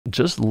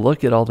Just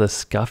look at all this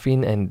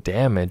scuffing and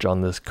damage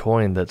on this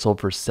coin that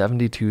sold for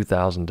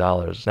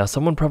 $72,000. Now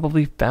someone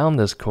probably found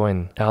this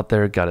coin out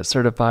there, got it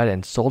certified,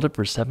 and sold it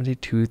for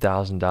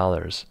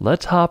 $72,000.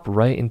 Let's hop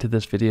right into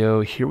this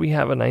video. Here we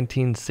have a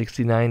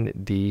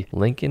 1969D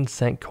Lincoln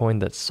cent coin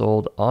that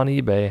sold on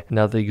eBay.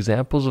 Now the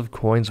examples of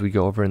coins we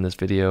go over in this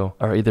video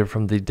are either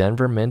from the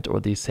Denver Mint or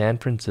the San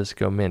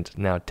Francisco Mint.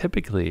 Now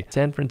typically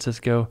San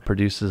Francisco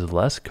produces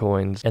less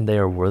coins and they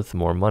are worth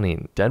more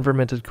money. Denver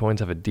minted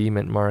coins have a D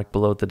mint mark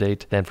below the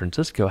date. San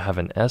Francisco have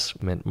an S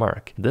mint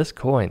mark. This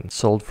coin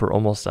sold for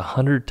almost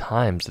 100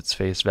 times its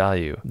face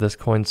value. This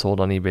coin sold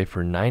on eBay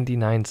for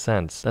 99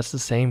 cents. That's the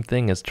same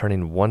thing as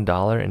turning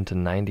 $1 into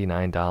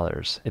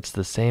 $99. It's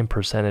the same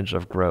percentage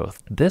of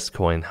growth. This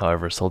coin,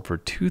 however, sold for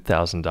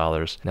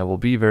 $2,000. Now we'll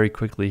be very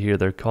quickly here.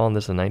 They're calling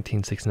this a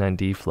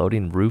 1969D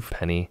floating roof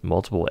penny,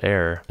 multiple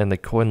error, and the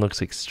coin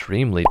looks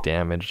extremely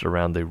damaged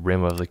around the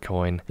rim of the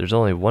coin. There's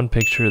only one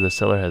picture. The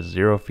seller has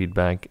zero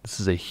feedback. This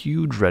is a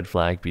huge red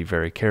flag. Be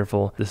very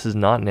careful. This is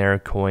not an error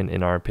coin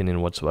in our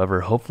opinion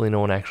whatsoever. Hopefully no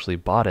one actually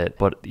bought it,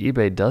 but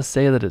eBay does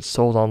say that it's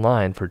sold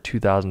online for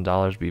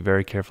 $2,000. Be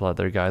very careful out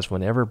there, guys,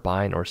 whenever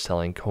buying or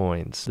selling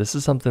coins. This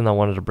is something I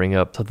wanted to bring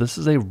up. So this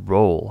is a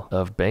roll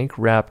of bank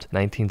wrapped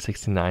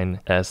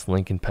 1969S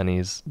Lincoln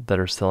pennies that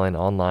are selling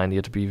online. You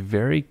have to be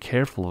very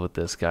careful with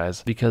this,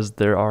 guys, because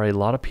there are a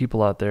lot of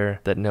people out there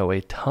that know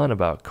a ton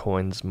about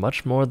coins,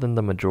 much more than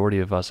the majority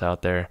of us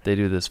out there. They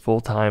do this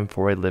full time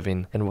for a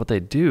living, and what they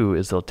do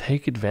is they'll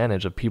take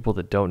advantage of people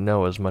that don't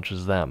know as much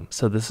as them.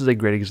 So this is a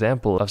great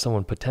example of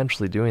someone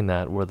potentially doing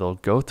that, where they'll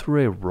go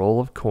through a roll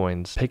of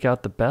coins, pick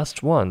out the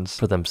best ones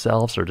for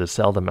themselves or to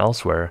sell them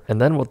elsewhere, and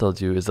then what they'll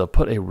do is they'll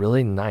put a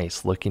really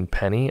nice looking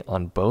penny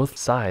on both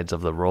sides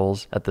of the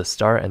rolls at the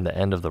start and the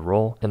end of the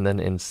roll, and then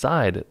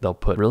inside they'll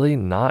put really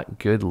not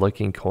good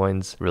looking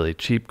coins, really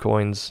cheap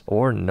coins,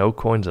 or no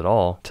coins at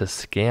all to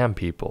scam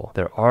people.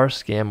 There are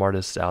scam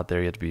artists out there.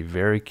 You have to be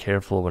very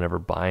careful whenever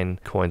buying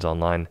coins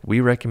online.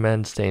 We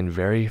recommend staying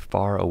very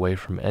far away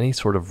from any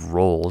sort of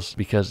rolls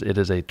because it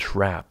is a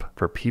trap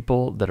for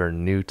people that are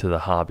new to the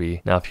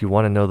hobby. Now, if you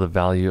want to know the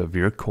value of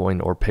your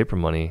coin or paper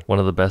money, one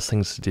of the best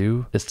things to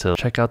do is to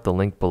check out the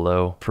link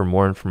below for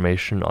more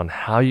information on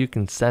how you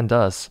can send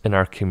us in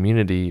our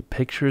community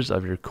pictures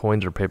of your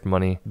coins or paper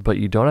money. But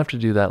you don't have to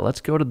do that.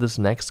 Let's go to this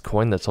next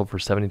coin that sold for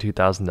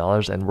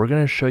 $72,000, and we're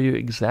going to show you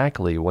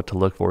exactly what to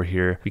look for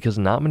here, because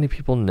not many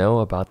people know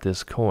about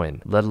this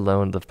coin, let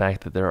alone the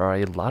fact that there are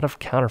a lot of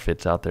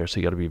counterfeits out there, so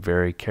you got to be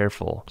very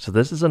careful. So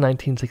this is a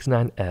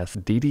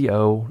 1969S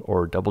DDO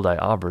or double die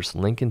obverse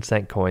Lincoln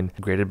cent coin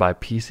graded by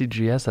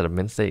PCGS at a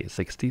mint state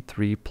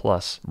 63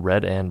 plus,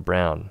 red and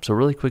brown. So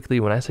really quickly,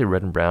 when I say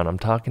red and brown, I'm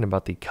talking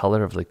about the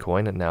color of the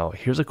coin. And now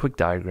here's a quick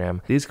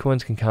diagram. These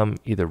coins can come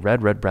either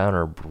red, brown,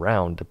 or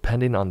brown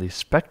depending on the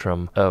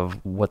spectrum of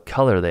what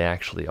color they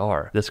actually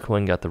are. This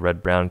coin got the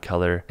red brown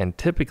color, and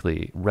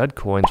typically red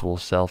coins will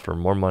sell for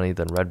more money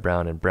than red,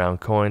 brown, and brown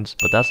coins,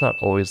 but that's not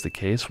always the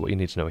case. What you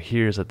need to know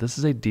here is that this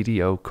is a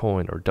DDO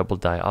coin or double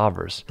die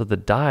obverse. So the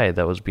die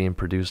that was being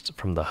produced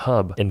from the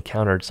hub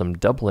encountered some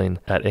doubling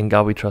at In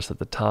God We Trust at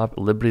the top,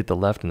 Liberty at the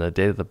left, and the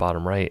date at the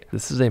bottom right.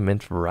 This is a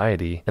mint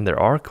variety, and there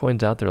are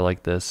coins out there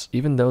like this.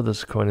 Even though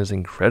this coin is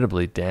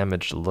incredibly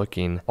damaged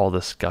looking, all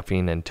the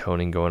scuffing and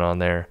toning going on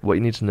there, what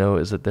you need to know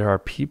is that there are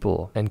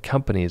people and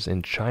companies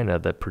in China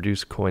that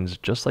produce coins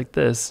just like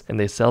this, and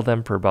they sell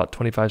them for about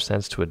 25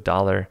 cents to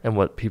 $1. And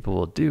what people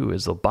will do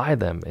is they'll buy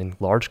them in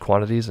large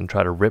quantities and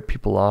try to rip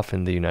people off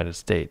in the United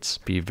States.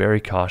 Be very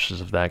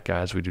cautious of that,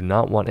 guys. We do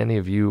not want any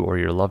of you or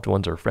your loved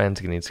ones or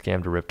friends getting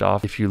scammed or ripped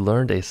off. If you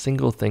learned a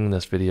single thing in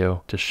this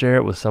video, to share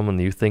it with someone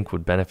that you think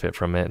would benefit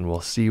from it, and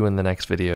we'll see you in the next video.